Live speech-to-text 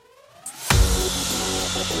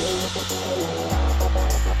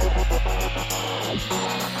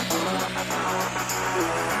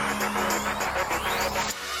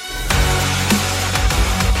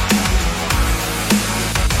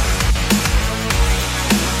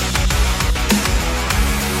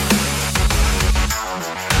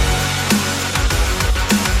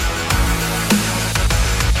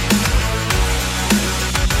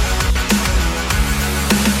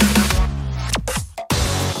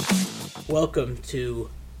Welcome to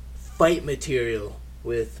Fight Material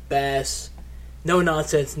with Bass, No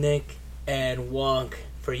Nonsense Nick, and Wonk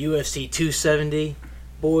for UFC 270.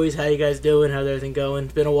 Boys, how you guys doing? How's everything going?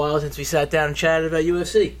 It's been a while since we sat down and chatted about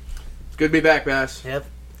UFC. It's good to be back, Bass. Yep.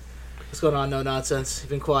 What's going on, No Nonsense? You've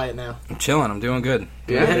been quiet now. I'm chilling. I'm doing good.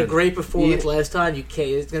 Yeah. You had a great performance last time. You can't.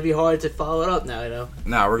 It's going to be hard to follow it up now, you know?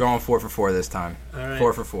 No, we're going 4 for 4 this time. All right.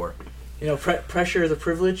 4 for 4. You know, pressure is a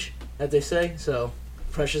privilege, as they say, so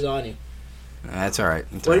pressure's on you. That's all right.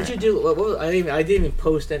 What did you do? I didn't even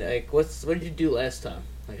post any. Like, what did you do last time?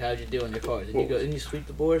 Like, how did you do on your card? Didn't you sweep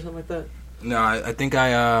the board or something like that? No, I think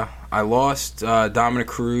I lost Dominic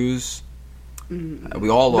Cruz.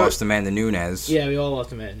 We all lost Amanda Nunes. Yeah, we all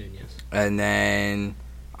lost Amanda Nunes. And then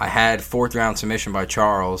I had 4th round submission by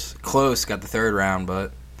Charles. Close, got the 3rd round,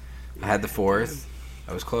 but I had the 4th.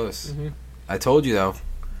 That was close. Mm-hmm. I told you though.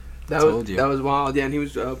 That was wild. Yeah, and he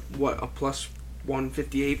was a plus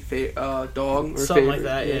 158 dog or something favorite, like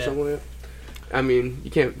that. Yeah, something like that. I mean, you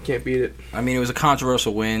can't beat it. I mean, it was a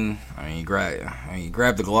controversial win. I mean, you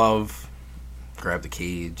grabbed the glove, grabbed the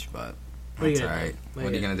cage, but that's all right. What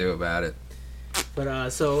are you gonna do about it? But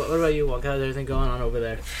so what about you, Wonk? How's everything going on over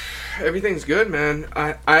there? Everything's good, man.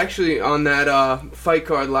 I actually on that fight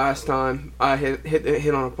card last time, I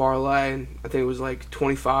hit on a parlay, and I think it was like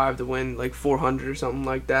 25 to win like 400 or something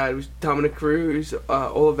like that. It was Dominic Cruz,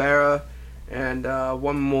 Oliveira, and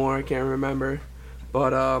one more I can't remember,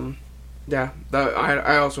 but yeah,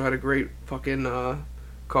 I also had a great fucking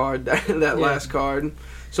card that last card.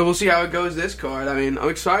 So we'll see how it goes this card. I mean, I'm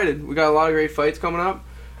excited. We got a lot of great fights coming up.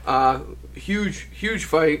 Huge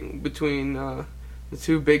fight between the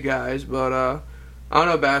two big guys, but I don't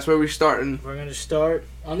know, Bass, where are we starting? We're gonna start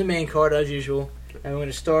on the main card as usual, and we're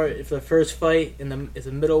gonna start for the first fight it's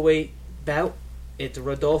a middleweight bout. It's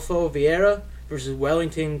Rodolfo Vieira versus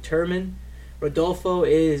Wellington Turman. Rodolfo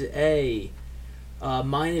is a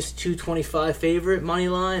minus 225 favorite money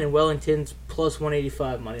line, and Wellington's plus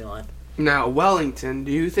 185 money line. Now, Wellington,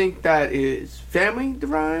 do you think that is family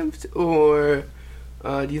derived, or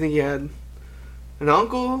do you think he had an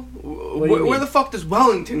uncle? Where the fuck does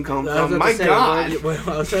Wellington come from? My God! I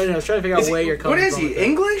was trying to figure out where you're coming from. What is he?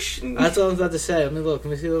 English? That's what I was about to say. Let me look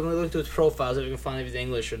through his profile so we can find if he's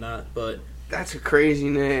English or not. But that's a crazy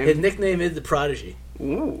name. His nickname is the Prodigy.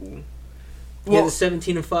 Ooh. He has a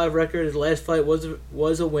 17-5 record. His last fight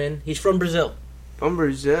was a win. He's from Brazil. From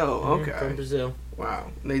Brazil, okay. From Brazil.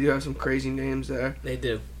 Wow, they do have some crazy names there. They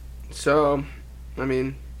do. So, I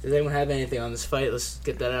mean, does anyone have anything on this fight? Let's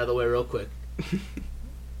get that out of the way real quick.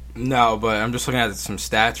 No, but I'm just looking at some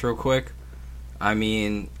stats real quick. I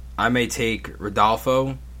mean, I may take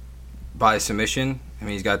Rodolfo by submission. I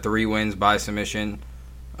mean, he's got 3 wins by submission,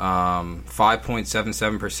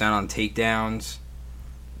 5.77% on takedowns.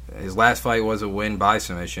 His last fight was a win by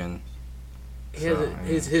submission.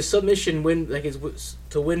 His submission win, like his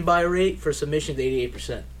to win by rate for submission is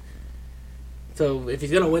 88%. So if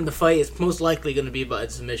he's gonna win the fight, it's most likely gonna be by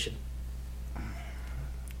submission.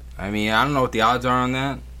 I mean, I don't know what the odds are on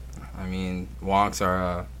that. I mean, Wonk's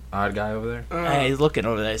our odd guy over there. Hey, he's looking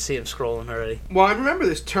over there. I see him scrolling already. Well, I remember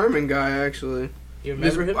this Turman guy actually. You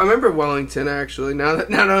remember him? I remember Wellington actually. Now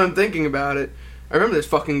that I'm thinking about it, I remember this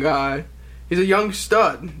fucking guy. He's a young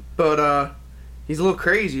stud, but he's a little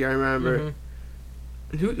crazy. I remember. Mm-hmm.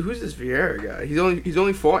 And who's this Vieira guy? He's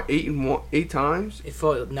only fought 8 times. He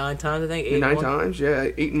fought 9 times, I think. 9 times, yeah,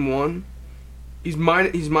 8-1. He's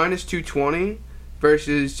minus 220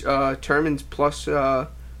 versus Turman's plus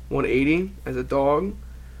 180 as a dog.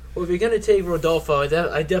 Well, if you're gonna take Rodolfo,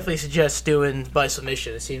 I definitely suggest doing by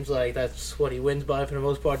submission. It seems like that's what he wins by for the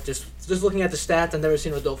most part. Just looking at the stats, I've never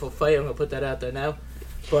seen Rodolfo fight. I'm gonna put that out there now.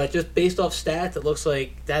 But just based off stats, it looks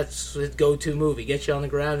like that's his go-to move. He gets you on the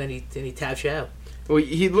ground and he taps you out. Well,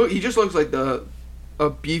 he just looks like a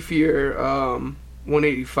beefier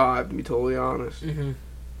 185, to be totally honest. Mm-hmm.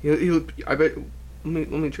 I bet.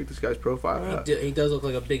 Let me check this guy's profile out. He does look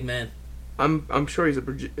like a big man. I'm sure he's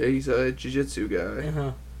a jiu-jitsu guy.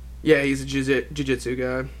 Uh-huh. Yeah, he's a jiu-jitsu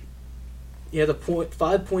guy. Yeah, the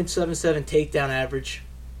 5.77 takedown average,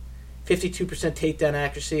 52% takedown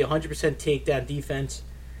accuracy, 100% takedown defense,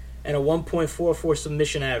 and a 1.44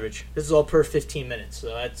 submission average. This is all per 15 minutes,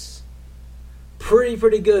 so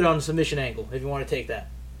pretty good on the submission angle, if you want to take that.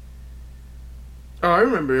 Oh, I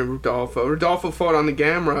remember Rodolfo. Rodolfo fought on the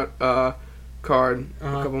Gamrot card a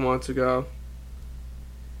couple months ago.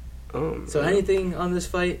 So anything on this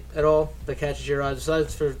fight at all that catches your eye,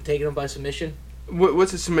 besides for taking him by submission?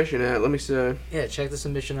 What's the submission at? Let me see. Yeah, check the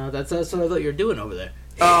submission out. That's what I thought you were doing over there.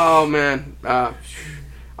 Oh, man. I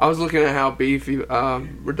was looking at how beefy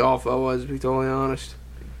Rodolfo was, to be totally honest.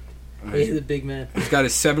 He's the big man. He's got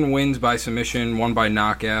his 7 wins by submission, 1 by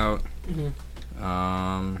knockout.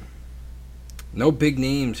 No big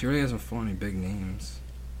names. He really hasn't fought any big names.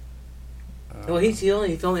 Well, he's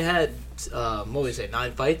only had what would you say,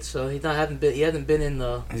 9 fights, so he hasn't been in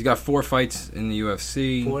the. He's got 4 fights in the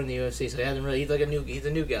UFC. 4 in the UFC, so he hasn't really. He's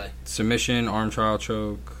a new guy. Submission, arm trial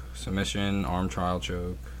choke. Submission, arm trial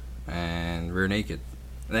choke, and rear naked.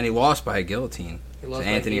 And then he lost by a guillotine to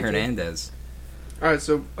Anthony Hernandez. All right,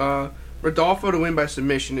 so Rodolfo to win by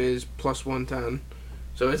submission is plus 110.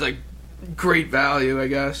 So it's like great value, I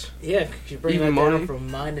guess. Yeah, you bring Even that money? down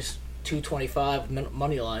from minus 225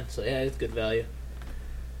 money line. So yeah, it's good value.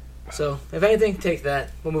 So if anything, take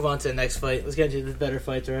that. We'll move on to the next fight. Let's get into the better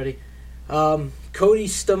fights already. Cody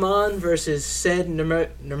Stamann versus Said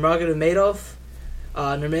Nurmagomedov.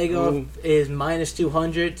 Nurmagomedov is minus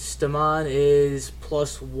 200. Stamann is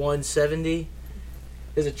plus 170.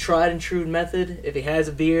 There's a tried and true method. If he has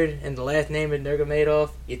a beard and the last name is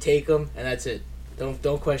Nurmagomedov, you take him and that's it.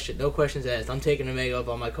 Don't question. No questions asked. I'm taking Nurmagomedov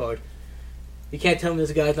on my card. You can't tell me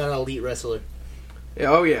this guy's not an elite wrestler.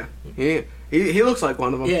 Yeah, oh yeah, he looks like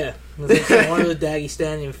one of them. Yeah, like one of the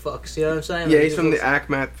Dagestanian fucks. You know what I'm saying? Yeah, Like, he's from the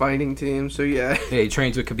Akhmat fighting team, so yeah. Yeah, he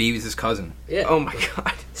trains with Khabib. He's his cousin. Yeah. Oh my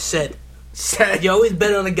god. Said. You always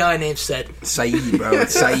bet on a guy named Said. Saeed, bro.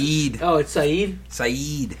 It's Saeed. Oh, it's Saeed?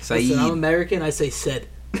 Saeed. Listen, I'm American. I say Said.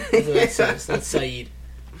 That's what that says. That's Saeed.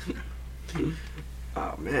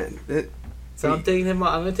 Oh man. So I'm taking him.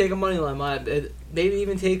 I'm gonna take a money line. Maybe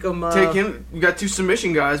even take him. Take him. We got 2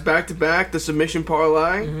 submission guys back to back. The submission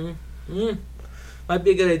parlay. Might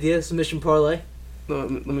be a good idea. Submission parlay.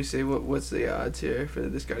 Let me see what's the odds here for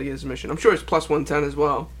this guy to get a submission. I'm sure it's plus 110 as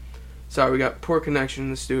well. Sorry, we got poor connection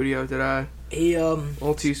in the studio today. He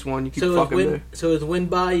Maltese one. You keep fucking me. So his win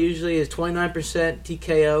by usually is 29%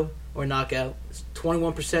 TKO or knockout,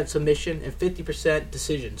 21% submission, and 50%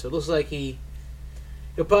 decision. So it looks like he'll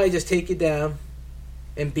probably just take you down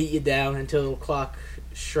and beat you down until the clock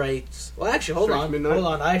strikes. Well, actually, hold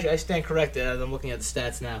on. I stand corrected as I'm looking at the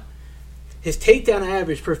stats now. His takedown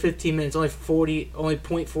average per 15 minutes only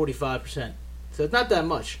 0.45%. So it's not that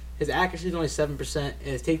much. His accuracy is only 7%, and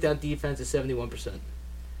his takedown defense is 71%.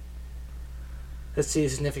 Let's see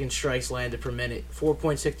his significant strikes landed per minute.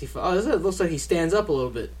 4.65. Oh, it looks like he stands up a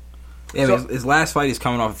little bit. Yeah, so, his last fight, he's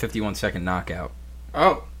coming off a 51-second knockout.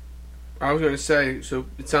 Oh. I was going to say, so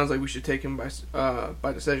it sounds like we should take him by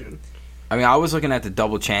decision. I mean, I was looking at the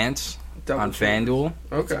double chance on FanDuel.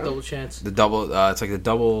 Okay. Double chance. The double, it's like the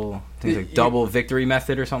double, I think it's like double victory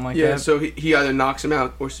method or something like that. Yeah, so he either knocks him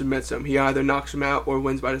out or submits him. He either knocks him out or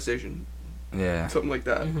wins by decision. Yeah. Something like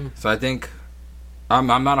that. Mm-hmm. So I think, I'm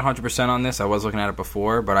not 100% on this. I was looking at it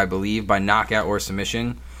before, but I believe by knockout or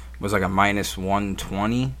submission was like a minus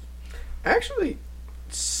 120. Actually,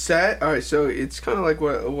 alright, so it's kind of like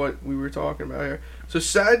what we were talking about here. So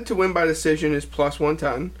Said to win by decision is plus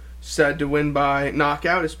 110. Said to win by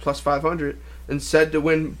knockout is plus 500. And Said to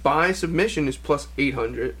win by submission is plus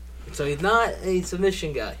 800. So he's not a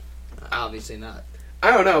submission guy. Obviously not.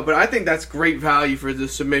 I don't know, but I think that's great value for the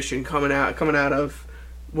submission coming out of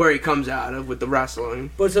where he comes out of with the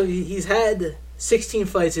wrestling. But so he's had 16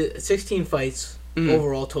 fights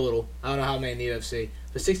overall total. I don't know how many in the UFC,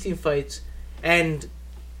 but 16 fights, and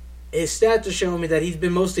his stats are showing me that he's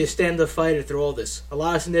been mostly a stand-up fighter through all this. A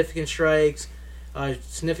lot of significant strikes,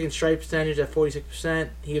 significant strike percentage at 46%.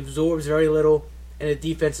 He absorbs very little, and his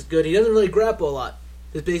defense is good. He doesn't really grapple a lot,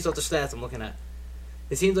 just based off the stats I'm looking at.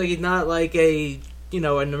 It seems like he's not like a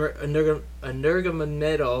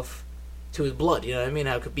Nurmagomedov to his blood. You know what I mean?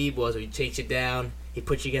 How Khabib was, where he takes you down, he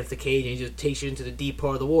puts you against the cage, and he just takes you into the deep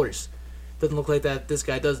part of the waters. Doesn't look like that. This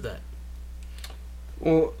guy does that.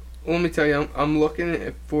 Well, let me tell you, I'm looking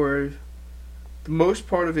at for the most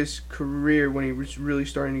part of his career when he was really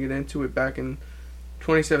starting to get into it back in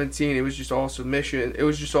 2017. It was just all submission. It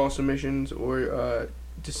was just all submissions or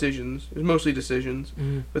decisions. It was mostly decisions.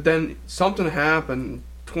 Mm-hmm. But then something happened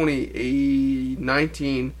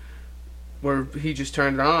 2019 where he just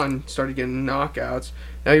turned it on, started getting knockouts.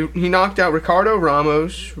 Now he knocked out Ricardo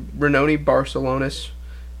Ramos, Renoni Barcelonas,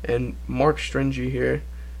 and Mark Stringy here.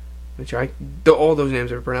 which all those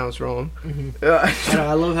names are pronounced wrong. Mm-hmm. I know.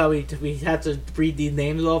 I love how we have to read these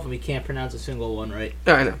names off and we can't pronounce a single one right.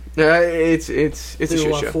 I know. It's a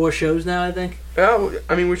shit show. 4 shows now, I think.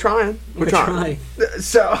 I mean, we're trying. We're trying. trying.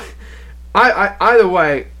 So, either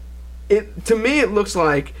way, to me it looks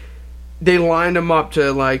like they lined him up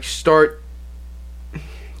to like start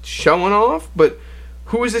showing off. But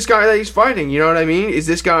who is this guy that he's fighting? You know what I mean? Is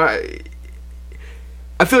this guy?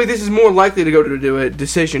 I feel like this is more likely to go to a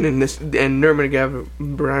decision and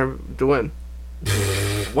Nurmagomedov to win.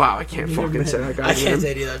 Wow, I can't fucking say that guy. I can't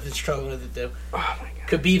say it either. I've been struggling with it too. Oh my god.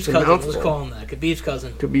 Khabib's cousin. Let's call him that. Khabib's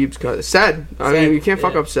cousin. Khabib's cousin. Sad. I mean, you can't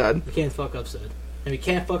fuck up Sad. You can't fuck up Sad. And we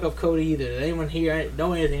can't fuck up Cody either. Does anyone here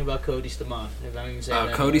know anything about Cody Stamann? If I'm even saying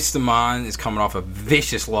that Cody Stamann is coming off a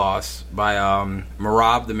vicious loss by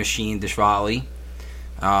Merab the Machine Dashvali.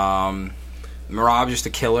 Merab just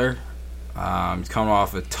a killer. He's coming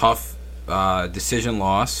off a tough decision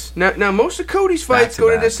loss. Now most of Cody's fights go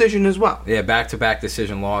to decision as well. Yeah, back-to-back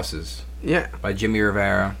decision losses. Yeah. By Jimmy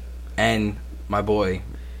Rivera and my boy,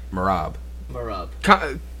 Merab.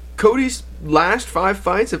 Cody's last 5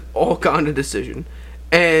 fights have all gone to decision.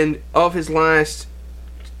 And of his last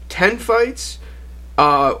 10 fights,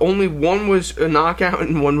 only 1 was a knockout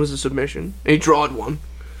and 1 was a submission. And he drawed 1.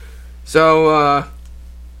 So, I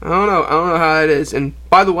don't know how that is. And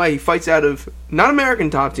by the way, he fights out of not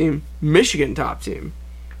American top team, Michigan top team.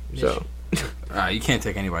 So you can't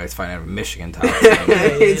take anybody that's fighting out of Michigan top team.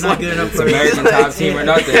 It's not good enough. It's American top team or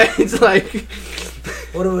nothing. It's like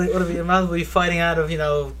what are we might as well be fighting out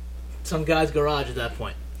of some guy's garage at that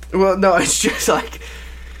point. Well, no, it's just like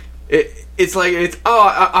I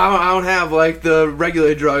don't have like the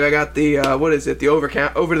regular drug. I got the what is it? The over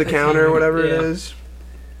the counter or whatever it is.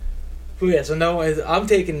 Yeah, so I'm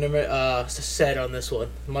taking set on this one.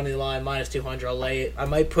 Money line minus 200. I'll lay it. I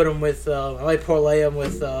might put him with. I might parlay him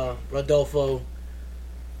with Rodolfo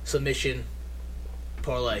submission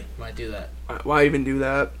parlay. Might do that. Why even do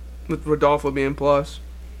that with Rodolfo being plus?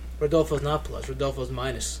 Rodolfo's not plus. Rodolfo's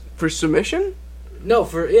minus for submission. No,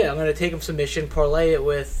 I'm gonna take him submission. Parlay it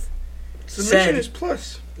with submission is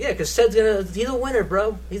plus. Yeah, because Sed's he's a winner,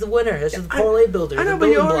 bro. He's a winner. This is the parlay builder. I know, but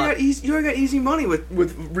you already got easy money with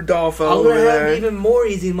Rodolfo. I'm going to have even more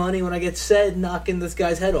easy money when I get Sed knocking this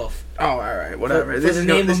guy's head off. Oh, all right, whatever. This is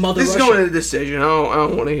going to the decision. I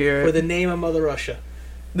don't want to hear it. For the name of Mother Russia.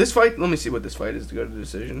 This fight, let me see what this fight is to go to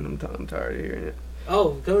decision. I'm tired of hearing it.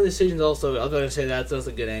 Oh, go to decisions also. I was going to say that's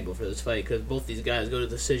a good angle for this fight because both these guys go to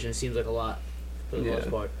decision seems like a lot for the most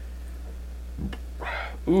part.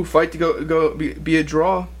 Ooh, fight to be a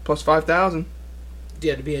draw plus 5,000.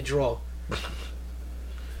 Yeah, to be a draw.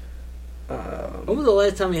 When was the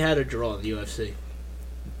last time we had a draw in the UFC?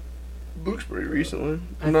 Looks pretty recently.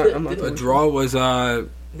 A draw was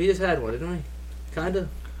we just had one, didn't we? Kinda.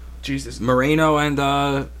 Jesus. Moreno and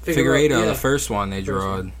Figueiredo, the first one they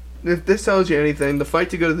drawed. If this tells you anything, the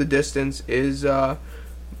fight to go to the distance is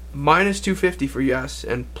minus 250 for yes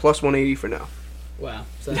and plus 180 for no. Wow,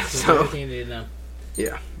 so that's everything you need to know.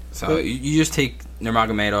 Yeah. So you just take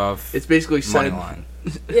Nurmagomedov. It's basically money line.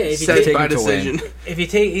 Yeah, if you take by decision. If you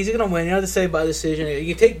take, he's gonna win. You don't have to say by decision.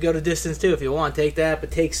 You can go to distance too if you want. Take that, but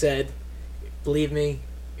take Sed. Believe me,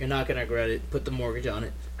 you're not gonna regret it. Put the mortgage on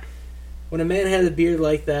it. When a man has a beard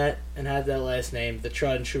like that and has that last name, the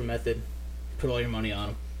tried and true method, put all your money on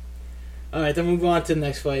him. All right, then move on to the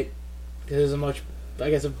next fight. There's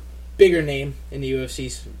a bigger name in the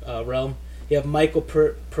UFC's realm. You have Michael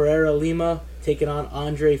Pereira Lima taking on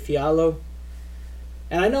Andre Fiallo.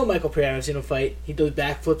 And I know Michael Pereira. I've seen him fight. He does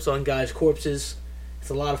backflips on guys' corpses. It's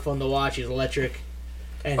a lot of fun to watch. He's electric.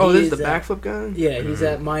 And this is the backflip guy? Yeah, he's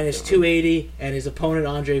at minus 280, and his opponent,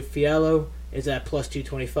 Andre Fiallo, is at plus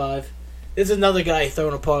 225. This is another guy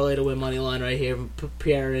throwing a parlay to win money line right here. Put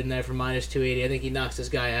Pereira in there for minus 280. I think he knocks this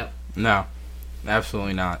guy out. No,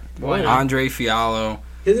 absolutely not. Why not? Andre Fiallo.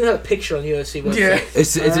 He doesn't have a picture on the UFC website. Yeah.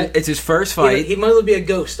 It's his first fight. He might as well be a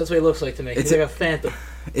ghost. That's what he looks like to me. He's like a phantom.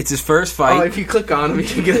 It's his first fight. Oh, if you click on him, you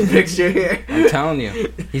can get a picture here. I'm telling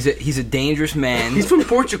you, he's a dangerous man. He's from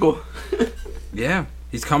Portugal. Yeah,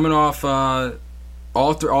 he's coming off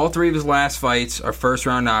all 3 of his last fights are first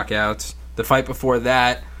round knockouts. The fight before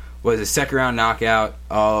that was a second round knockout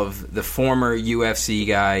of the former UFC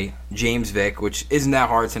guy James Vick, which isn't that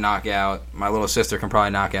hard to knock out. My little sister can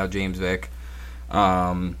probably knock out James Vick.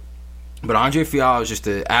 But Andre Fiallo is just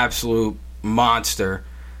an absolute monster.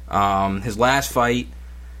 His last fight,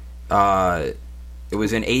 it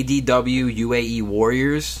was in ADW UAE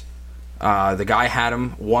Warriors. The guy had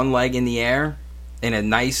him one leg in the air in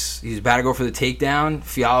he's about to go for the takedown.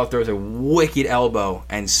 Fiallo throws a wicked elbow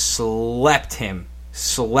and slept him.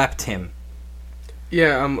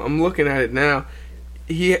 Yeah, I'm looking at it now.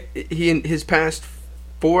 He in his past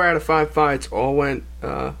 4 out of 5 fights all went.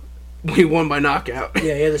 He won by knockout.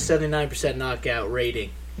 Yeah, he had a 79% knockout rating.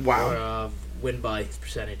 Wow. Or win by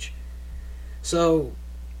percentage. So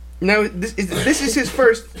Now this is his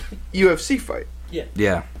first UFC fight.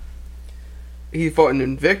 Yeah. He fought in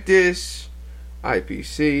Invictus,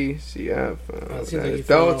 IPC, CF, it seems like he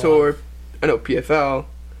fought Bellator. I know PFL,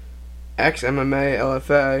 ex-MMA,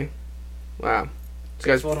 LFA. Wow, this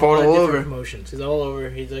guy's fought all over. Promotions. He's all over.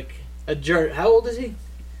 He's like a jerk. How old is he?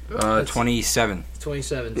 27.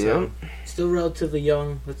 27. So still relatively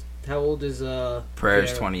young. How old is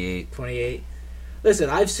Pereira's 28. 28. Listen,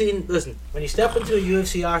 when you step into a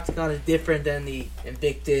UFC octagon, it's different than the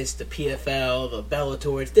Invictus, the PFL, the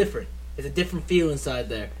Bellator. It's different. It's a different feel inside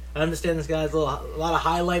there. I understand this guy has a lot of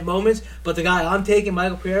highlight moments, but the guy I'm taking,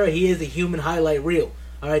 Michael Pereira, he is the human highlight reel.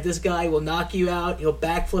 All right, this guy will knock you out. He'll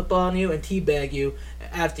backflip on you and teabag you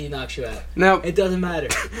after he knocks you out. Now it doesn't matter.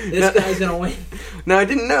 This guy's gonna win. Now I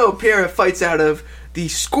didn't know Pereira fights out of the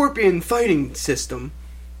Scorpion fighting system.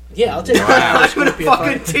 Yeah, I'll take I'm gonna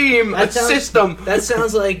fucking team system. That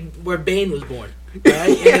sounds like where Bane was born, right?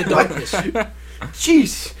 In the darkness.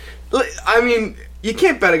 Jeez, I mean, you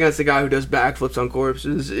can't bet against a guy who does backflips on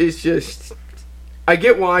corpses. It's just, I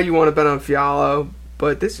get why you want to bet on Fiallo,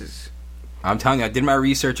 but this is. I'm telling you, I did my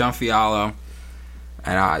research on Fiallo,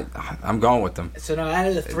 and I'm going with them. So now, out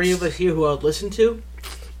of the three of us here who I'd listen to,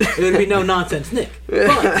 it would be no nonsense, Nick.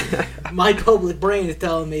 But my public brain is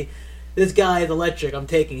telling me this guy is electric. I'm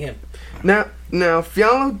taking him. Now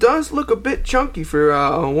Fiallo does look a bit chunky for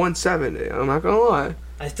 170. I'm not gonna lie.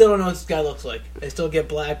 I still don't know what this guy looks like. I still get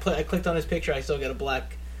black. I clicked on his picture. I still get a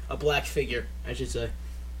black figure, I should say.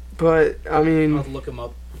 But I mean, I'll have to look him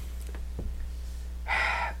up.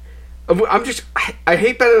 I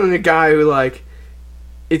hate betting on a guy who, like,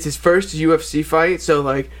 it's his first UFC fight, so,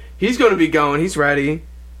 like, he's going to be going, he's ready,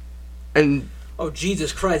 and... Oh,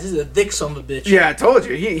 Jesus Christ, this is a thick son of a bitch. Yeah, I told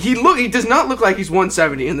you. He does not look like he's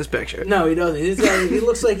 170 in this picture. No, he doesn't. This guy, he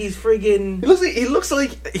looks like he's friggin'... He looks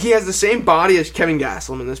like he has the same body as Kevin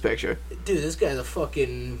Gastelum in this picture. Dude, this guy's a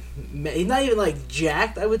fucking... He's not even, like,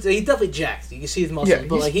 jacked, I would say. He's definitely jacked. You can see his muscles. Yeah,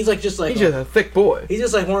 but, like, he's just a thick boy. He's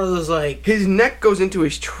just, like, one of those, like... His neck goes into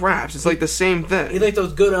his traps. It's, like, the same thing. He's like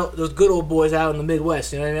those good old boys out in the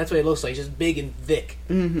Midwest. You know what I mean? That's what he looks like. He's just big and thick.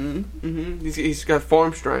 He's got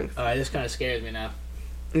farm strength. Alright, this kind of scares me now.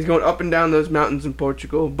 He's going up and down those mountains in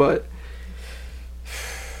Portugal, but...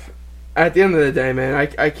 At the end of the day, man,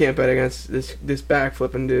 I can't bet against this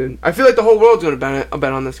backflipping dude. I feel like the whole world's going to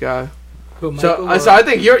bet on this guy. Who, Michael, so I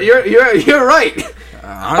think you're right.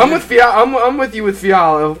 I'm with Fiallo. I'm with you with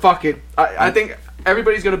Fiallo. Fuck it. I think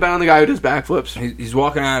everybody's going to bet on the guy who does backflips. He's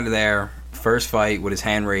walking out of there, first fight with his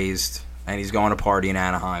hand raised, and he's going to party in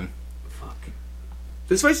Anaheim. Fuck.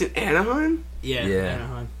 This fight's in Anaheim? Yeah.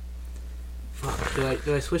 Anaheim. Fuck.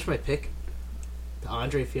 Do I switch my pick?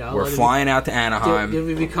 Andre Fiallo. We're flying out to Anaheim. Did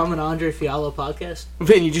we become an Andre Fiallo podcast?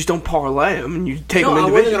 Then you just don't parlay him and you take him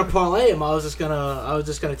individually. I wasn't gonna parlay him. I was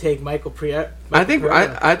just gonna take Michael Pereira. I think we're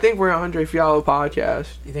an Andre Fiallo podcast.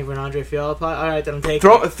 You think we're an Andre Fiallo podcast? All right, then I'm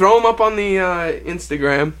taking. Throw him up on the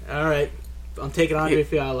Instagram. All right, I'm taking Andre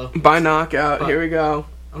Fiallo by knockout. Here we go.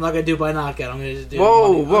 I'm not gonna do by knockout. I'm gonna just do.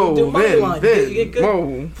 Vin. You get good.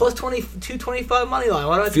 Whoa. Plus 225 money line.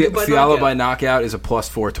 Why do I have to do by Fiallo knockout? by knockout is a plus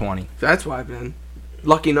 420. That's why, Vin.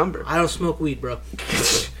 Lucky number. I don't smoke weed, bro.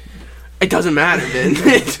 It doesn't matter, man.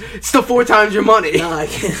 It's still 4 times your money. No, I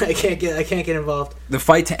can't get involved. The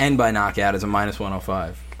fight to end by knockout is a minus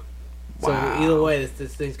 105. So either way,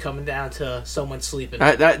 this thing's coming down to someone sleeping.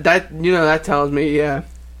 That tells me, yeah.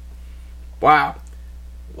 Wow.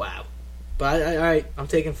 But all right, I'm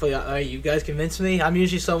taking for you. All right, you guys convinced me. I'm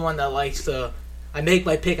usually someone that likes to. I make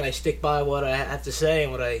my pick and I stick by what I have to say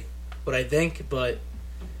and what I think, but.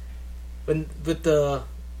 With the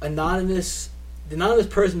anonymous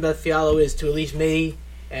person that Fiallo is to at least me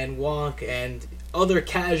and Wonk and other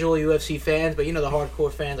casual UFC fans, but the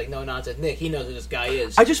hardcore fans like no nonsense Nick, he knows who this guy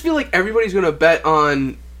is. I just feel like everybody's gonna bet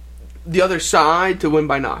on the other side to win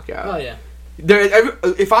by knockout. Oh yeah.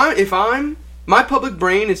 If I'm my public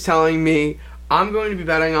brain is telling me I'm going to be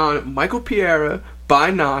betting on Michael Pereira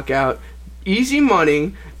by knockout, easy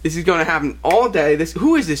money. This is going to happen all day.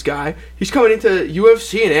 Who is this guy? He's coming into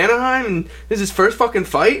UFC in Anaheim, and this is his first fucking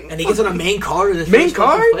fight. And he gets on a main card. Main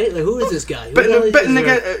card? Fight? Like, who is this guy? Betting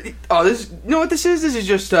against. You know what this is? This is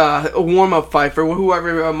just a warm-up fight for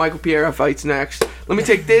whoever Michael Pereira fights next. Let me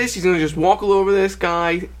take this. He's going to just walk all over this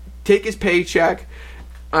guy, take his paycheck.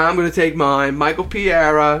 I'm going to take mine. Michael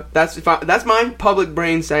Pereira. That's my public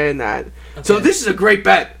brain saying that. Okay. So this is a great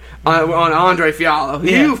bet. on Andre Fiallo.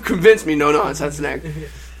 Yeah. You've convinced me, no nonsense, Nick.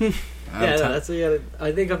 I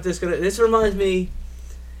think I'm just gonna. This reminds me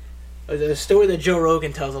of the story that Joe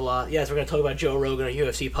Rogan tells a lot. Yes, we're gonna talk about Joe Rogan on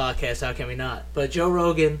UFC podcast. How can we not? But Joe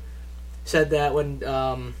Rogan said that when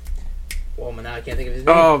now I can't think of his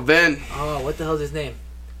name. Oh, Ben. Oh, what the hell's his name?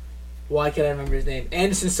 Why can't I remember his name?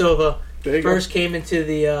 Anderson Silva first came into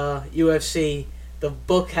the UFC. The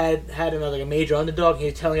book had him as like a major underdog. He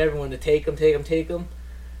was telling everyone to take him.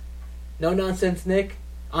 No nonsense, Nick.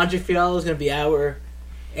 Andre Fiallo is going to be our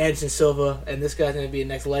Anderson Silva, and this guy's going to be the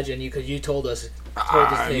next legend. Because you told us.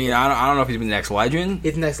 I don't know if he's the next legend.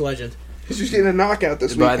 He's the next legend. He's just getting a knockout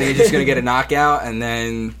this week. But I think he's just going to get a knockout, and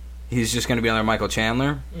then he's just going to be under Michael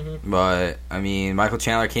Chandler. Mm-hmm. But, Michael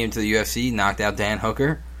Chandler came to the UFC, knocked out Dan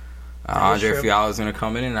Hooker. Andre Fiallo is going to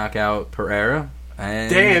come in and knock out Pereira.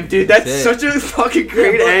 And damn, dude, that's such a fucking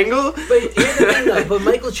great angle. But here's the thing, though. But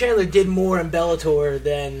Michael Chandler did more in Bellator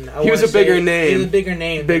than he was a bigger name. He was a bigger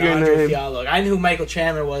name than Andre Fiallo. I knew who Michael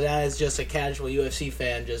Chandler was as just a casual UFC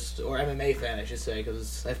fan, or MMA fan, I should say,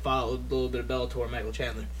 because I followed a little bit of Bellator and Michael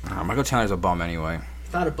Chandler. Michael Chandler's a bum anyway.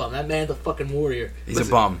 He's not a bum. That man's a fucking warrior. He's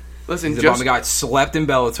a bum. Listen, he's a bum. He got slept in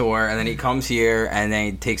Bellator, and then he comes here, and then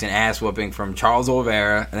he takes an ass whooping from Charles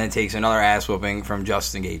Oliveira, and then takes another ass whooping from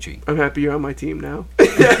Justin Gaethje. I'm happy you're on my team now.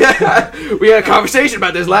 We had a conversation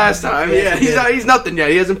about this last time. Yeah, he's nothing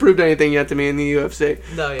yet. He hasn't proved anything yet to me in the UFC.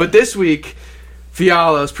 No, yeah. But this week,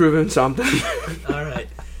 Fiallo's proven something. All right.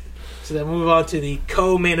 So then move on to the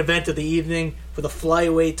co-main event of the evening for the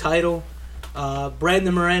flyweight title.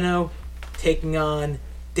 Brandon Moreno taking on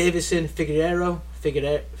Davison Figueiredo.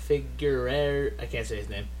 I can't say his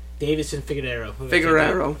name. Davison Figueiredo.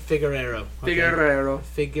 Figueiredo.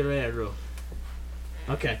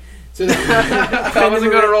 Okay. So I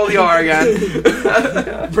wasn't going to roll the R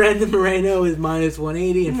again. Brandon Moreno is minus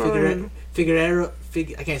 180 and Figueiredo.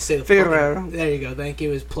 I can't say the Figueiredo. There you go. Thank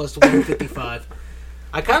you. Is plus 155.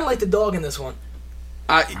 I kind of like the dog in this one.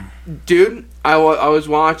 Dude, I was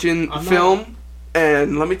watching film,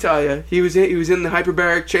 and let me tell you, he was in the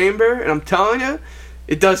hyperbaric chamber, and I'm telling you,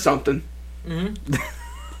 it does something. Mm-hmm.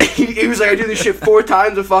 He was like, I do this shit 4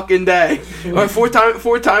 times a fucking day, or 4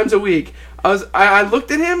 times a week. I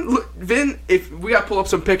looked at him, Vin. If we got to pull up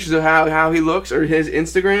some pictures of how he looks or his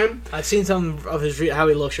Instagram. I've seen some of his how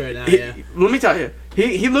he looks right now. Let me tell you,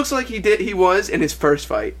 he looks like he was in his first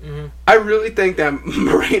fight. Mm-hmm. I really think that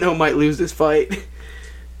Moreno might lose this fight.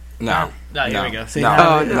 No, here we go. See, the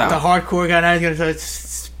hardcore guy now is going to start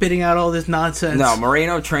spitting out all this nonsense. No,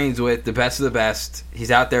 Moreno trains with the best of the best.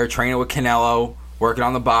 He's out there training with Canelo, working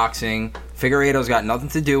on the boxing. Figueiredo's got nothing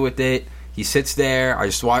to do with it. He sits there. I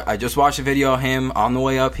just watched a video of him on the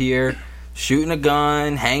way up here, shooting a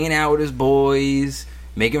gun, hanging out with his boys,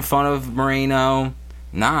 making fun of Moreno.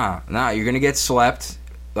 Nah, you're gonna get slept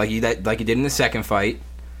like you did in the second fight.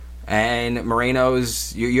 And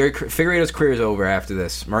Figueiredo's career is over after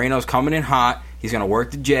this. Moreno's coming in hot. He's gonna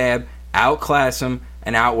work the jab, outclass him,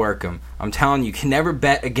 and outwork him. I'm telling you, you can never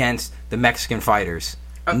bet against the Mexican fighters.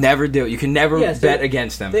 Never do it. You can never bet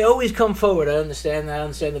against them. They always come forward. I understand that. I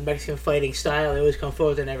understand the Mexican fighting style. They always come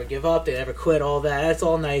forward. They never give up. They never quit. All that. That's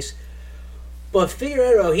all nice. But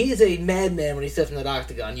Figueiredo, he's a madman when he steps in the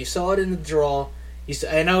octagon. You saw it in the draw.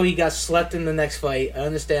 I know he got slept in the next fight. I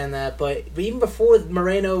understand that. But even before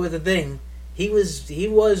Moreno was a thing, he was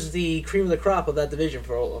the cream of the crop of that division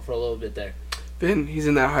for a little bit there. Ben, he's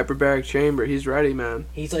in that hyperbaric chamber. He's ready, man.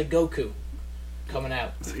 He's like Goku coming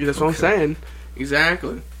out. That's what I'm saying.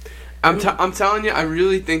 Exactly. I'm telling you, I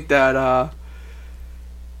really think that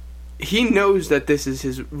he knows that this is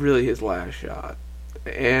his last shot,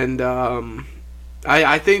 and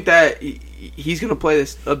I think that he's gonna play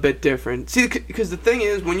this a bit different. See, because the thing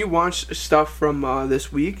is, when you watch stuff from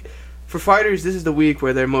this week, for fighters, this is the week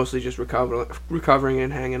where they're mostly just recovering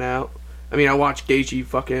and hanging out. I mean, I watched Gaethje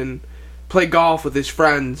fucking play golf with his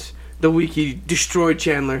friends the week he destroyed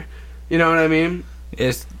Chandler. You know what I mean?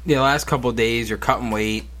 It's the last couple of days you're cutting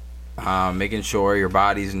weight, making sure your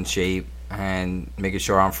body's in shape, and making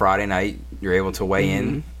sure on Friday night you're able to weigh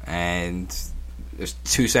in, and just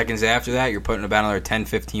 2 seconds after that you're putting about another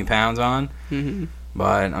 10-15 pounds on.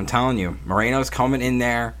 But I'm telling you, Moreno's coming in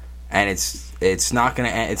there, and it's not gonna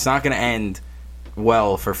end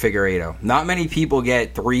well for Figueiredo. Not many people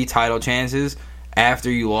get 3 title chances after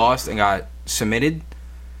you lost and got submitted.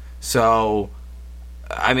 So,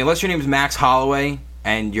 I mean, unless your name is Max Holloway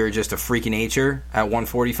and you're just a freak of nature at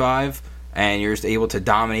 145 and you're just able to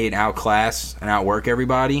dominate and outclass and outwork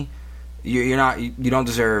everybody, you don't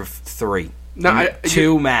deserve 3. No,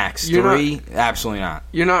 2 max. 3, absolutely not.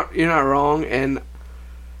 You're not wrong, and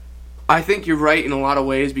I think you're right in a lot of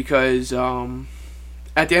ways because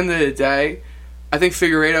at the end of the day, I think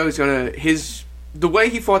Figueiredo is gonna the way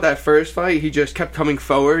he fought that first fight, he just kept coming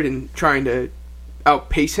forward and trying to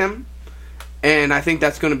outpace him, and I think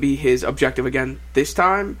that's gonna be his objective again this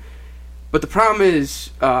time. But the problem is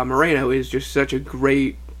Moreno is just such a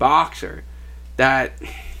great boxer that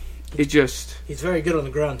it just... He's very good on the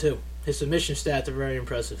ground, too. His submission stats are very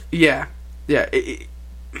impressive. Yeah.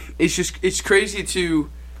 It's crazy to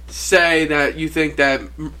say that you think that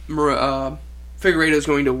Figueiredo is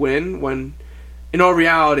going to win when, in all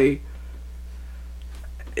reality,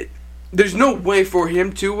 there's no way for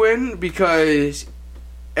him to win because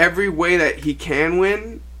every way that he can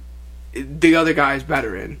win, the other guy is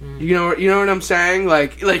better in. You know what I'm saying?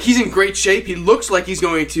 Like he's in great shape. He looks like he's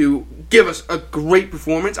going to give us a great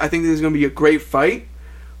performance. I think this is going to be a great fight.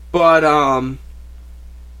 But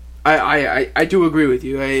I do agree with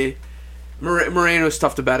you. Moreno's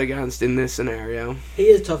tough to bet against in this scenario. He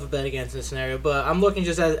is tough to bet against in this scenario, but I'm looking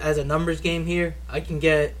just as a numbers game here. I can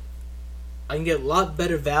get a lot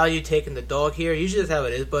better value taking the dog here. Usually that's how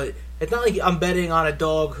it is, but it's not like I'm betting on a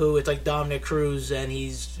dog who it's like Dominic Cruz and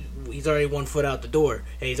he's already 1 foot out the door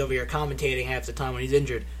and he's over here commentating half the time when he's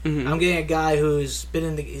injured. Mm-hmm. I'm getting a guy who's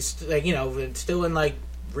been still in like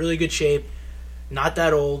really good shape, not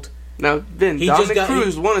that old. Now, Vin, Dominic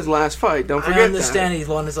Cruz won his last fight. Don't forget that. I understand he's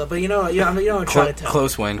won his last, but you know what I'm trying to tell.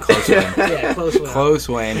 Close win. Yeah, close win. Close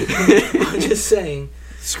win. I'm just saying.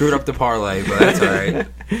 Screwed up the parlay, but that's all right.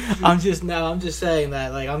 I'm just saying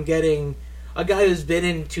that like I'm getting a guy who's been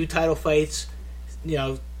in 2 title fights,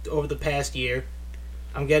 over the past year.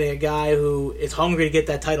 I'm getting a guy who is hungry to get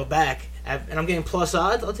that title back, and I'm getting plus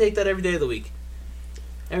odds. I'll take that every day of the week.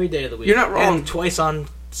 Every day of the week. You're not wrong. And twice on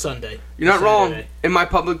Sunday. You're not wrong. And my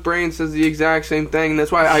public brain says the exact same thing. And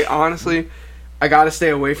that's why I got to stay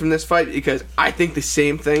away from this fight because I think the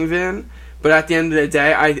same thing, Vin. But at the end of the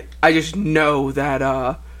day, I just know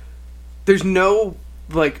that there's no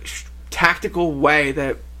tactical way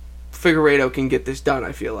that Figueiredo can get this done.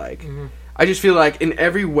 I feel like. Mm-hmm. I just feel like in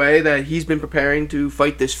every way that he's been preparing to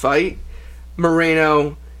fight this fight,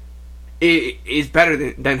 Moreno is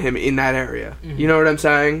better than him in that area. Mm-hmm. You know what I'm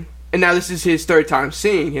saying? And now this is his 3rd time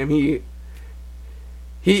seeing him. He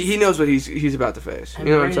knows what he's about to face. And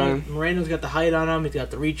you know what I'm saying? Moreno's got the height on him. He's got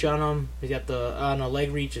the reach on him. He's got the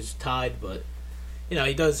leg reach is tied, but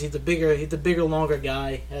he does. He's a bigger, longer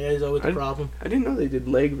guy. That is always the problem. I didn't know they did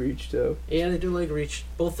leg reach too. Yeah, they do leg reach.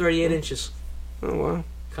 Both 38 inches. Oh wow.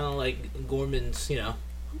 Kind of like Gorman's. You know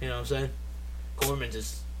what I'm saying? Gorman's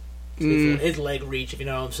is his leg reach. If you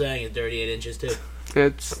know what I'm saying, is 38 inches too.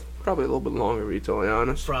 It's probably a little bit longer, to be totally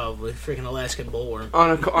honest. Probably. Freaking Alaskan bullworm.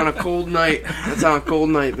 On a cold night. That's on a cold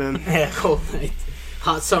night, man. Yeah, cold night.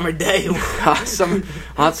 Hot summer day. hot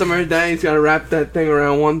summer day. He's got to wrap that thing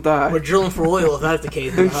around one thigh. We're drilling for oil if that's the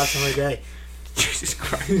case on a hot summer day. Jesus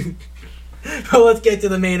Christ. Well, let's get to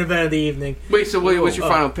the main event of the evening. Wait, so what's your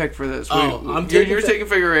final pick for this? You're taking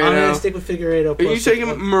Figueiredo. I'm going to stick with Figueiredo. Are you taking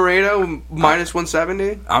Moreno minus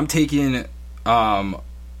 170? I'm taking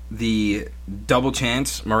the double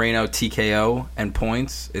chance Moreno TKO and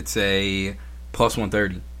points. It's a plus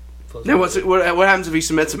 130. Now what happens if he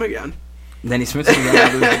submits him again? Then he submits him again.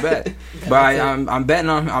 I lose the bet. But I'm betting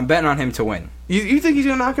on him to win. You think he's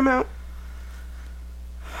gonna knock him out?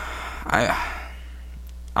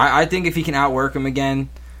 I think if he can outwork him again,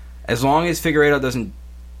 as long as Figueiredo doesn't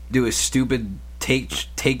do a stupid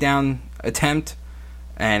takedown attempt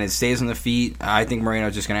and it stays on the feet, I think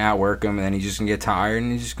Moreno's just going to outwork him and then he's just going to get tired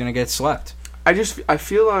and he's just going to get slept. I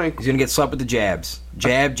feel like he's going to get slept with the jabs.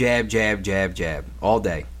 Jab, jab, jab, jab, jab. All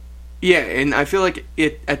day. Yeah, and I feel like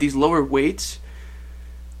at these lower weights,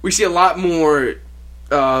 we see a lot more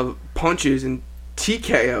punches and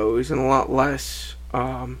TKOs and a lot less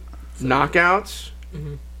knockouts.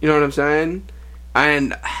 Mm-hmm. You know what I'm saying?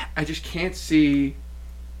 And I just can't see.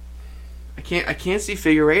 I can't see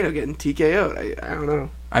Figueiredo getting TKO'd. I don't know.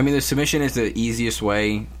 I mean, the submission is the easiest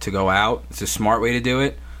way to go out. It's a smart way to do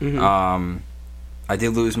it. Mm-hmm. I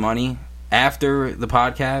did lose money after the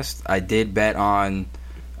podcast. I did bet on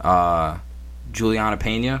Juliana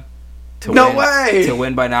Pena to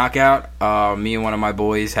win by knockout. Me and one of my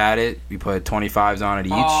boys had it. We put 25s on it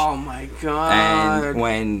each. Oh my god! And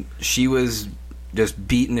when she was just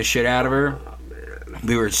beating the shit out of her,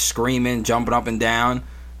 we were screaming, jumping up and down.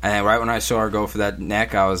 And right when I saw her go for that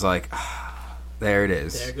neck, I was like, there it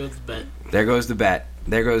is. There goes the bet. There goes the bet.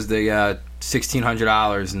 There goes the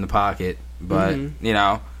 $1,600 in the pocket. But,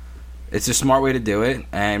 it's a smart way to do it.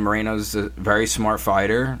 And Moreno's a very smart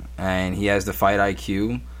fighter. And he has the fight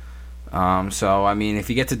IQ. So, I mean, if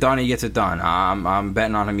he gets it done, he gets it done. I'm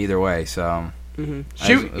betting on him either way. So,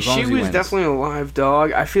 she was definitely a live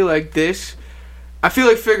dog. I feel like this... I feel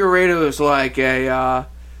like Figueiredo is like an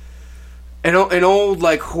old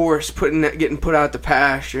like horse getting put out to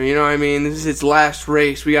pasture. You know what I mean? This is its last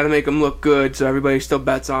race. We got to make him look good, so everybody still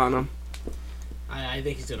bets on him. I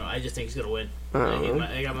think he's gonna. I just think he's gonna win.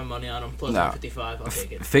 I got my money on him. Plus 155. I'll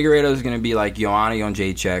take it. Figueiredo is gonna be like Joanna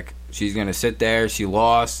Jędrzejczyk. She's gonna sit there. She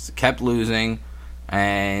lost, kept losing,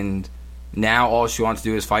 and now all she wants to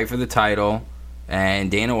do is fight for the title. And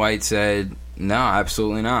Dana White said, "No,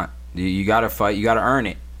 absolutely not. You got to fight. You got to earn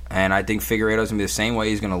it." And I think Figueiredo's gonna be the same way.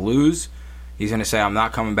 He's gonna lose. He's going to say, I'm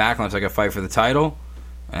not coming back unless I can fight for the title.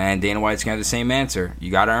 And Dana White's going to have the same answer.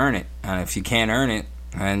 You got to earn it. And if you can't earn it,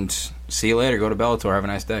 and see you later. Go to Bellator. Have a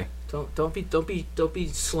nice day. Don't be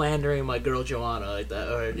slandering my girl Joanna like that.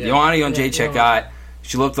 Or, Joanna Jędrzejczyk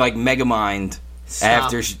she looked like Megamind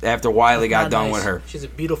after Wiley got done with her. She's a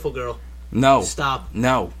beautiful girl. No. Stop.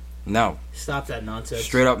 No. Stop that nonsense.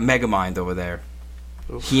 Straight up Megamind over there.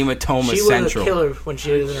 Hematoma she Central. She was a killer when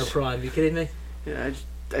she was in her prime. You kidding me? Yeah,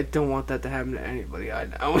 I don't want that to happen to anybody I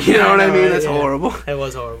know. You know what I mean? That's horrible. It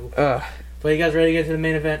was horrible. But you guys ready to get to the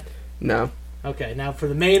main event? No. Okay, now for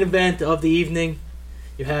the main event of the evening,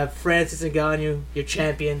 you have Francis Ngannou, your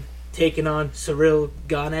champion, taking on Cyril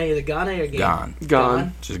Gane. Is it Gane or Gane?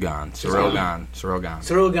 Gone. Just gone. Cyril Gane. Cyril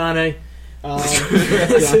Gane.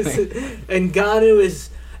 Ngannou is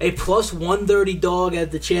a plus 130 dog as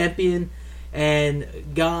the champion, and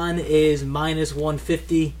Gane is minus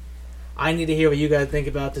 150. I need to hear what you guys think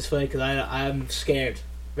about this fight because I'm scared,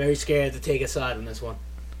 very scared to take a side on this one.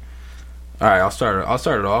 All right, I'll start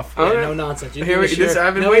it off. Yeah, no nonsense.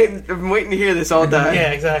 I've been waiting to hear this all day.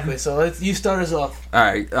 Yeah, exactly. So you start us off. All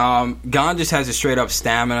right. Gane just has a straight up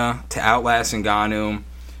stamina to outlast Ngannou.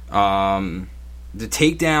 The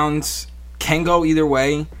takedowns can go either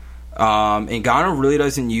way. Ngannou really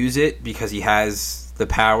doesn't use it because he has the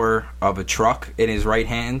power of a truck in his right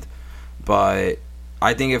hand, but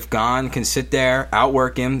I think if Gane can sit there,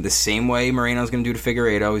 outwork him the same way Moreno's going to do to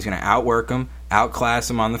Figueiredo, he's going to outwork him, outclass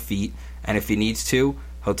him on the feet, and if he needs to,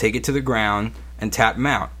 he'll take it to the ground and tap him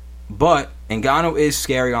out. But Ngannou is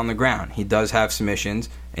scary on the ground. He does have submissions,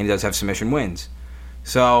 and he does have submission wins.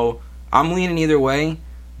 So I'm leaning either way,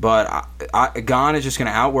 but Gane is just going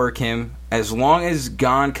to outwork him. As long as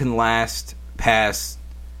Gane can last past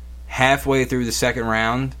halfway through the second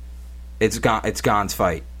round, it's Gane's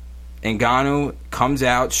fight. Ngannou comes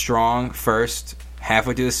out strong first,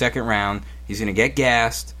 halfway through the second round. He's going to get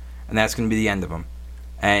gassed, and that's going to be the end of him.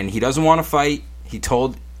 And he doesn't want to fight. He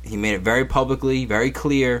made it very publicly, very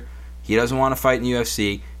clear. He doesn't want to fight in the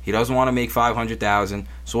UFC. He doesn't want to make $500,000.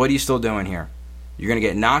 So what are you still doing here? You're going to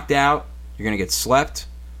get knocked out. You're going to get slept.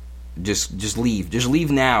 Just leave. Just leave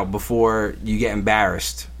now before you get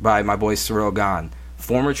embarrassed by my boy Cyril Gane.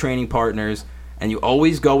 Former training partners, and you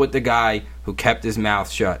always go with the guy who kept his mouth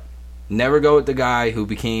shut. Never go with the guy who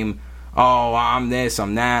became, I'm this,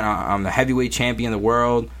 I'm that, I'm the heavyweight champion of the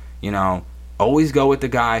world. You know, always go with the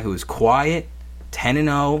guy who's quiet,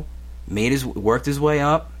 10-0, worked his way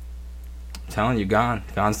up. I'm telling you,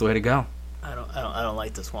 Gane's the way to go. I don't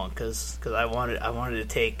like this one because I wanted to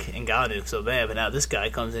take Ngannou so bad, but now this guy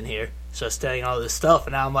comes in here, starts saying all this stuff,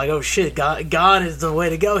 and now I'm like, oh shit, Gane is the way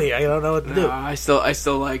to go here. I don't know what to do. I still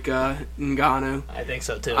like Ngannou. I think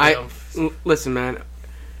so too. Listen, man.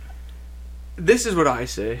 This is what I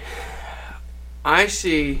see. I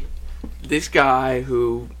see this guy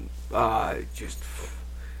who just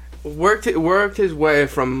worked his way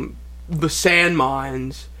from the sand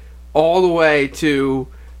mines all the way to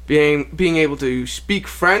being able to speak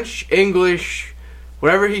French, English,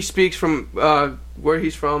 whatever he speaks from where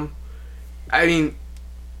he's from. I mean,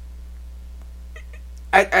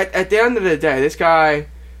 at the end of the day, this guy,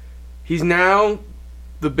 he's now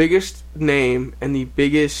the biggest name and the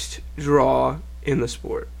biggest draw in the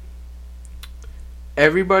sport.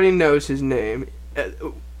 Everybody knows his name.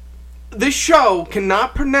 This show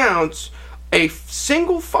cannot pronounce a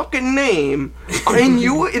single fucking name in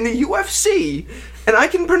the UFC, and I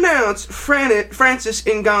can pronounce Francis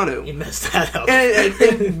Ngannou. You messed that up.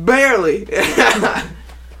 And barely.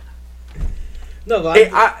 No,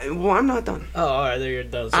 but I'm not done. Oh, all right, there you're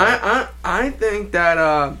done. I think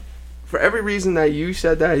that for every reason that you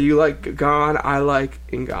said that you like Gane, I like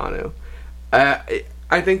Ngannou.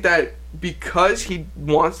 I think that because he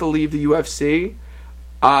wants to leave the UFC,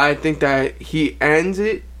 I think that he ends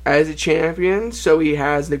it as a champion, so he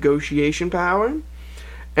has negotiation power.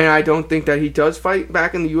 And I don't think that he does fight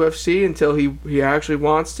back in the UFC until he actually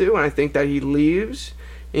wants to. And I think that he leaves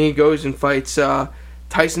and he goes and fights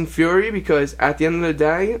Tyson Fury, because at the end of the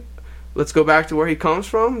day, let's go back to where he comes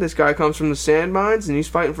from. This guy comes from the sand mines, and he's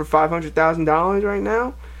fighting for $500,000 right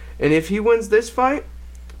now. And if he wins this fight,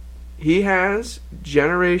 he has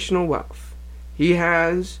generational wealth. He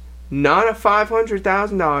has not a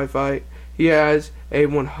 $500,000 fight. He has a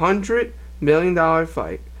 $100 million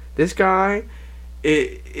fight. This guy,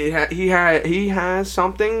 he has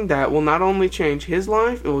something that will not only change his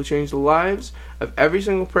life, it will change the lives of every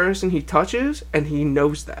single person he touches, and he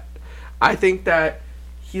knows that. I think that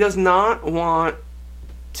he does not want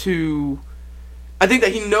to... I think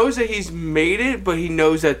that he knows that he's made it, but he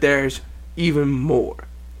knows that there's even more.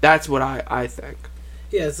 That's what I think.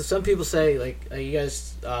 Yeah, so some people say, you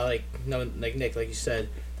guys, Nick, like you said,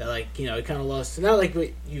 that, he kind of lost, not like what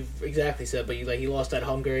you've exactly said, but he lost that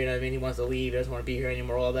hunger, you know what I mean? He wants to leave, he doesn't want to be here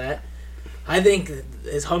anymore, all that. I think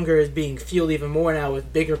his hunger is being fueled even more now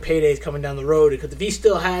with bigger paydays coming down the road, because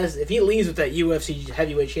if he leaves with that UFC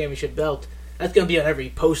heavyweight championship belt, that's going to be on every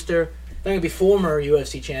poster. It's not going to be former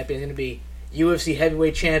UFC champion, it's going to be UFC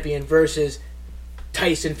heavyweight champion versus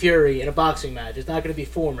Tyson Fury in a boxing match. It's not going to be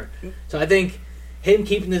former. So I think him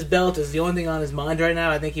keeping this belt is the only thing on his mind right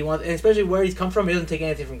now. I think he wants, and especially where he's come from, he doesn't take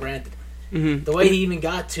anything for granted. Mm-hmm. The way he even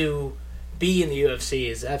got to be in the UFC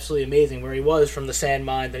is absolutely amazing. Where he was from the sand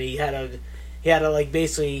mine, that he had to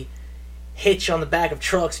basically hitch on the back of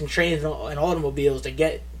trucks and trains and automobiles to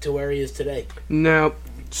get to where he is today. Now,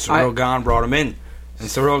 Cyril Gane brought him in. And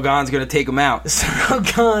Cyril Gane's going to take him out. Cyril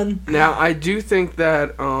Gane. Now, I do think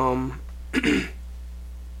that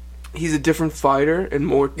he's a different fighter and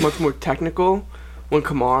much more technical when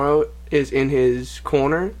Kamaru is in his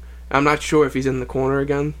corner. I'm not sure if he's in the corner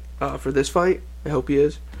again for this fight. I hope he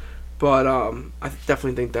is. But I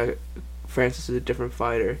definitely think that Francis is a different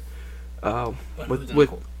fighter with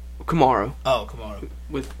Kamaru. Oh, Kamaru.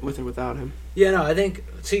 With or without him. Yeah, no, I think...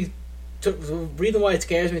 See, the reason why it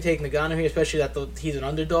scares me taking the Ngannou here, especially that he's an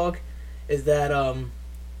underdog, is that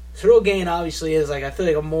Cyril Gane obviously is I feel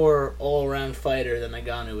like a more all-around fighter than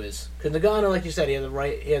Ngannou is. Because Ngannou, like you said, he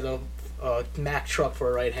has a Mack truck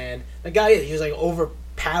for a right hand. The guy, he was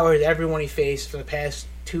overpowered everyone he faced for the past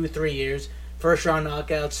 2-3 years. First round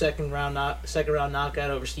knockout, second round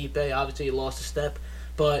knockout over Stipe. Obviously, he lost a step,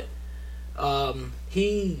 but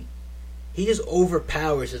he just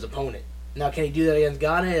overpowers his opponent. Now, can he do that against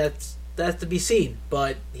Gane? That's to be seen.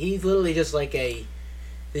 But he's literally just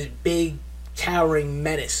this big, towering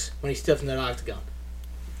menace when he steps in that octagon.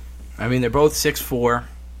 I mean, they're both 6'4",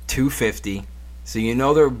 250. So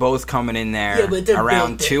they're both coming in there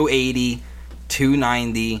around 280,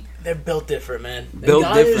 290. They're built different, man. Built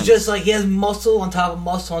different. Is just he has muscle on top of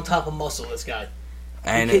muscle on top of muscle, this guy.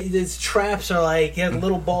 And his traps are he has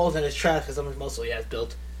little balls in his traps because of how much muscle he has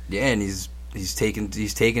built. Yeah, and he's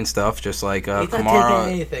taking stuff just like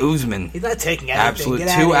Kamaru Usman. He's not taking anything.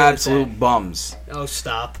 Two absolute bums. Oh,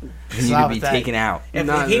 stop! He need to be taken out.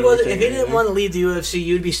 If he didn't want to leave the UFC,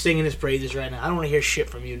 you'd be singing his praises right now. I don't want to hear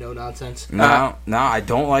shit from you. No nonsense. No, I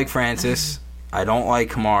don't like Francis. I don't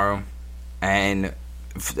like Kamaru, and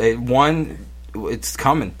it's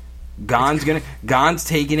coming. Gane's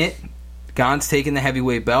taking it. Gane's taking the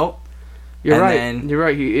heavyweight belt. You're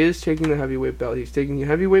right. He is taking the heavyweight belt. He's taking the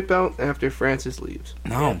heavyweight belt after Francis leaves.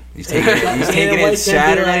 No, he's taking it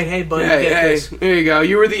Saturday. Hey, buddy, hey, there you go.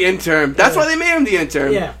 You were the intern. That's why they made him the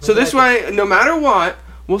intern. Yeah. So this way, no matter what,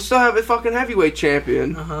 we'll still have a fucking heavyweight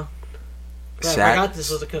champion. I got this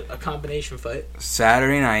was a combination fight.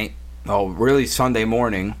 Saturday night. Oh, really? Sunday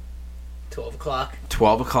morning. 12 o'clock.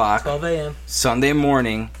 12 a.m. Sunday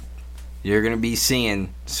morning. You're going to be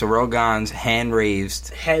seeing Cyril Gane's hand raised.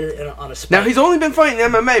 Head on a spike. Now, he's only been fighting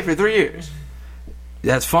MMA for 3 years.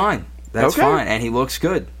 That's fine. That's fine. And he looks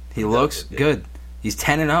good. He looks good. He's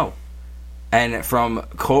 10-0. And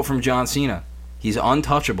quote from John Cena, he's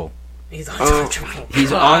untouchable. He's untouchable.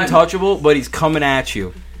 He's untouchable, but he's coming at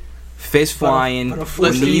you. Fist flying,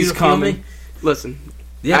 knees coming. Listen.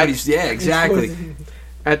 Yeah, exactly.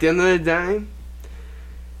 At the end of the day...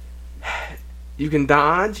 You can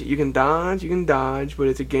dodge, but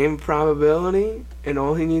it's a game of probability, and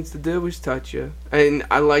all he needs to do is touch you. And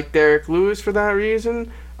I like Derek Lewis for that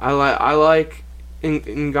reason. I like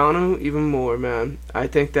Ngannou even more, man. I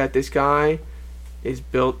think that this guy is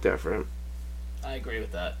built different. I agree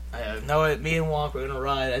with that. Me and Wonk, we're going to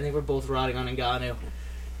ride. I think we're both riding on Ngannou.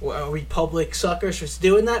 Are we public suckers for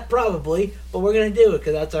doing that? Probably, but we're going to do it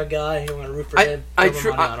because that's our guy, and we're going to root for him.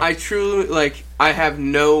 I truly, I have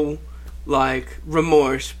no...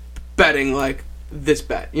 remorse betting this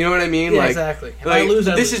bet. You know what I mean? Yeah, exactly. If I lose,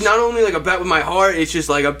 I lose. Is not only a bet with my heart, it's just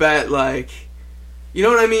a bet you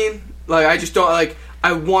know what I mean? I just don't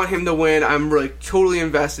I want him to win. I'm totally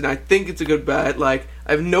invested. I think it's a good bet. I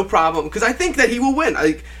have no problem because I think that he will win.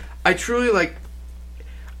 I truly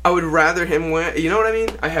I would rather him win. You know what I mean?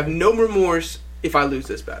 I have no remorse if I lose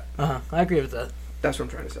this bet. I agree with that. That's what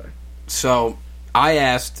I'm trying to say. So I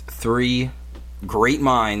asked 3 great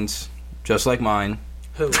minds, just like mine.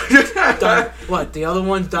 Who? What? The other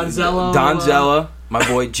one's Donzello? Donzella, my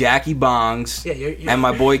boy Jackie Bongs, Yeah, you're and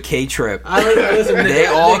my boy K-Trip. listen, They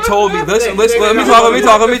all told me, listen, let me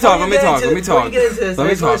talk. Before you get into this, I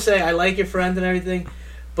just want to say I like your friends and everything,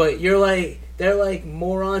 but they're like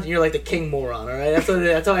morons, and you're like the king moron, alright?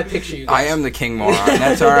 That's how I picture you guys. I am the king moron.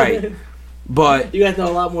 That's alright. But you guys know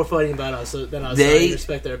a lot more fighting about us than us, so I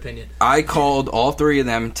respect their opinion. I called all 3 of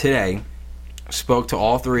them today, spoke to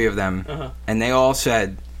all 3 of them, and they all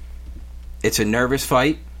said it's a nervous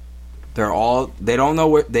fight. They don't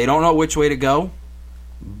know which way to go,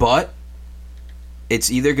 but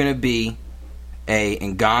it's either going to be a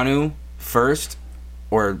Ngannou first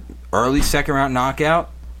or early second round knockout,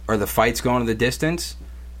 or the fight's going to the distance.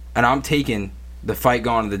 And I'm taking the fight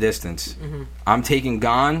going to the distance. Mm-hmm. I'm taking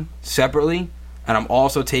Gon separately, and I'm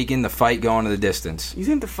also taking the fight going to the distance. You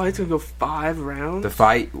think the fight's going to go 5 rounds? The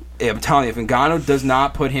fight, I'm telling you, if Ngannou does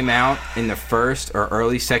not put him out in the first or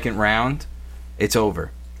early second round, it's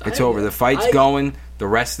over. It's over. The fight's going the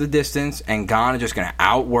rest of the distance, and Ngannou is just going to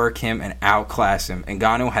outwork him and outclass him. And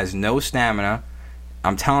Ngannou has no stamina.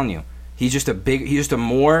 I'm telling you, he's a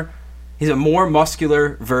more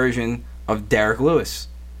muscular version of Derek Lewis.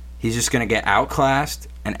 He's just going to get outclassed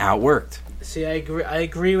and outworked. See, I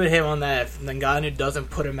agree with him on that. If Ngannou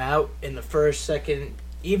doesn't put him out in the first, second,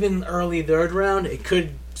 even early third round, it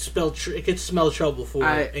could smell trouble for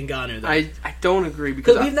Ngannou. I don't agree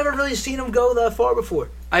because we've never really seen him go that far before.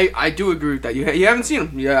 I do agree with that. You haven't seen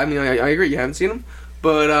him. Yeah, I mean, I agree. You haven't seen him.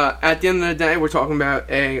 But at the end of the day, we're talking about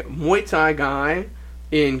a Muay Thai guy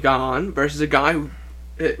in Gon versus a guy who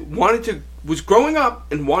was growing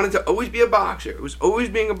up and wanted to always be a boxer. It was always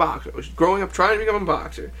being a boxer. It was growing up trying to become a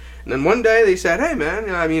boxer. And then one day they said, hey, man,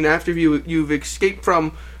 I mean, after you've escaped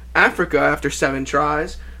from Africa after 7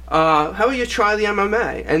 tries, how about you try the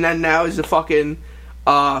MMA? And then now he's the fucking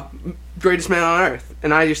greatest man on earth.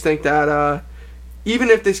 And I just think that even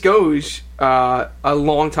if this goes a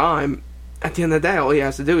long time, at the end of the day, all he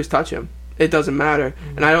has to do is touch him. It doesn't matter.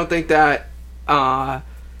 Mm-hmm. And I don't think that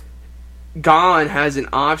Gon has an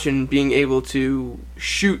option being able to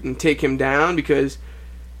shoot and take him down, because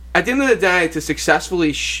at the end of the day, to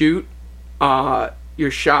successfully shoot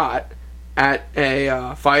your shot at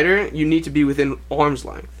a fighter, you need to be within arm's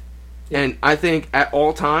length. Yeah. And I think at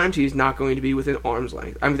all times, he's not going to be within arm's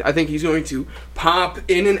length. I think he's going to pop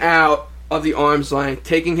in and out of the arm's length,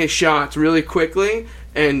 taking his shots really quickly,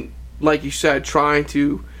 and like you said, trying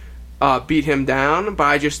to beat him down. But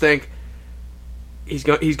I just think he's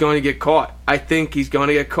going to get caught. I think he's going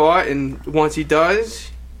to get caught, and once he does,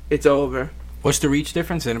 it's over. What's the reach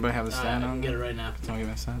difference? Anybody have the stat on? I can get it right now. Tell me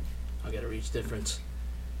about that. I'll get a reach difference.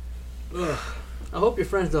 Ugh. I hope your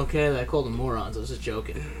friends don't care that I called them morons. I was just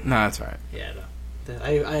joking. No, that's all right. Yeah,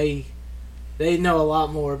 no. They know a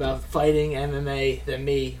lot more about fighting MMA than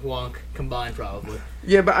me, Wonk, combined probably.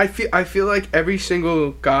 Yeah, but I feel like every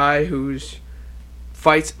single guy who's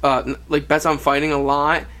fights bets on fighting a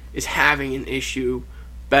lot is having an issue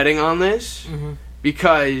betting on this,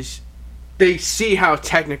 because they see how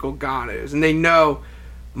technical Gon is, and they know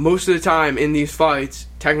most of the time in these fights,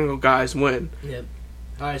 technical guys win. Yep.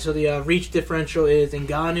 All right, so the reach differential is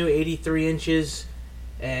Ngannou 83 inches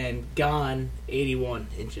and Gon 81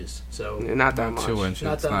 inches. So not that much. 2 inches.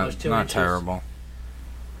 Not that much. 2 not inches. Terrible.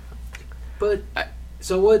 But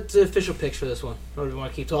so what's the official picks for this one? Or do we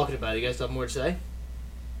want to keep talking about it? You guys have more to say?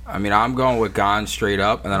 I mean, I'm going with Gon straight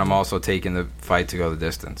up, and then I'm also taking the fight to go the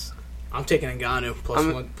distance. I'm taking Ngannou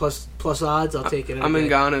plus odds. I'll take it. I'm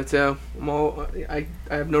Ngannou too. I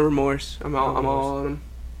have no remorse. I'm all on him.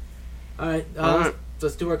 All right.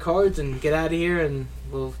 Let's do our cards and get out of here, and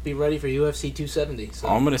we'll be ready for UFC 270. So.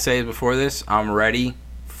 All I'm going to say is before this, I'm ready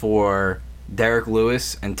for Derek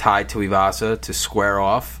Lewis and Tai Tuivasa to square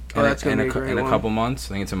off in a couple months.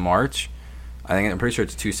 I think it's in March. I'm pretty sure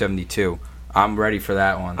it's 272. I'm ready for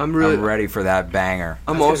that one. I'm ready for that banger.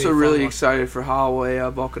 I'm also really excited for Holloway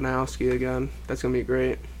Volkanovski again. That's going to be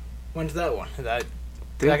great. When's that one? I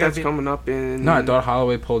think that's coming up in... No, I thought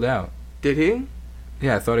Holloway pulled out. Did he?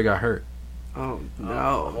 Yeah, I thought he got hurt. Oh,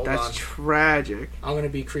 no. That's tragic. I'm going to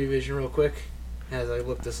be Crevision real quick as I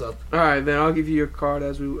look this up. All right, then I'll give you your card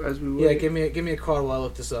as we wait. Yeah, give me a card while I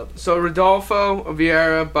look this up. So, Rodolfo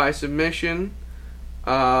Vieira by submission.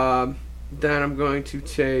 Then I'm going to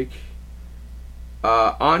take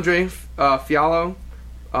Andre Fiallo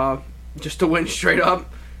just to win straight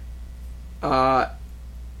up.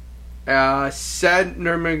 Said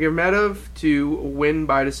Nurmagomedov to win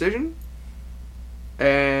by decision.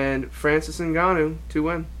 And Francis Ngannou to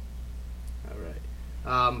win. All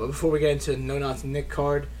right. Before we get into No Nonsense Nick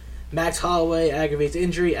card, Max Holloway aggravates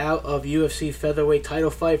injury out of UFC featherweight title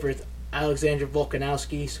fight for Alexander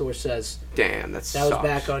Volkanovski, source says. Damn, that was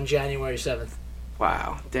back on January 7th.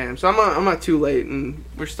 Wow, damn. So I'm not too late, and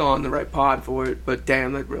we're still on the right pod for it. But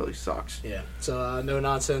damn, that really sucks. Yeah. So no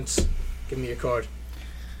nonsense. Give me your card.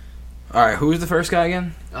 All right, who's the first guy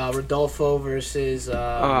again? Rodolfo versus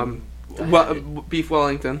Beef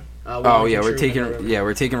Wellington.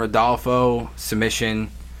 We're taking Rodolfo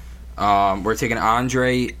submission. We're taking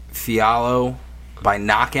Andre Fiallo by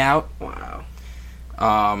knockout. Wow.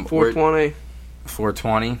 420.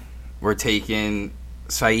 420. We're taking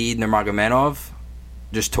Saeed Nurmagomedov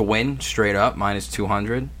just to win straight up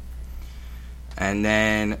 -200. And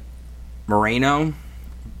then Moreno,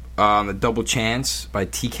 the double chance by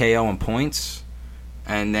TKO and points.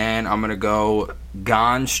 And then I'm gonna go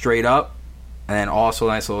Gane straight up, and then also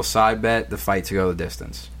a nice little side bet, the fight to go the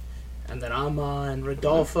distance. And then I'm on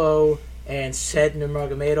Rodolfo and Said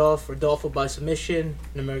Nurmagomedov. Rodolfo by submission,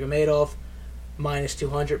 Nurmagomedov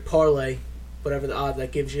 -200 parlay, whatever the odd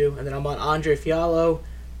that gives you. And then I'm on Andre Fiallo.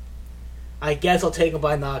 I guess I'll take him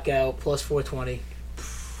by knockout +420.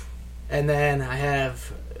 And then I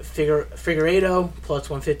have Figueiredo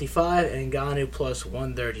 +155 and Ngannou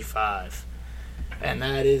 +135. And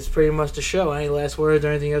that is pretty much the show. Any last words or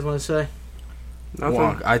anything you guys want to say? Nothing.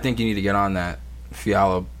 Wonk, I think you need to get on that.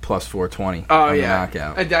 Fiallo +420. Oh yeah,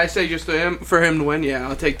 knockout. Did I say just for him to win? Yeah,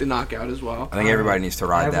 I'll take the knockout as well. I think everybody needs to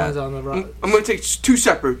ride that. On the I'm going to take 2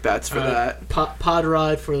 separate bets for that. Pod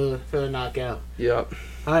ride for the knockout. Yep.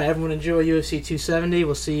 All right, everyone enjoy UFC 270.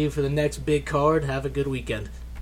 We'll see you for the next big card. Have a good weekend.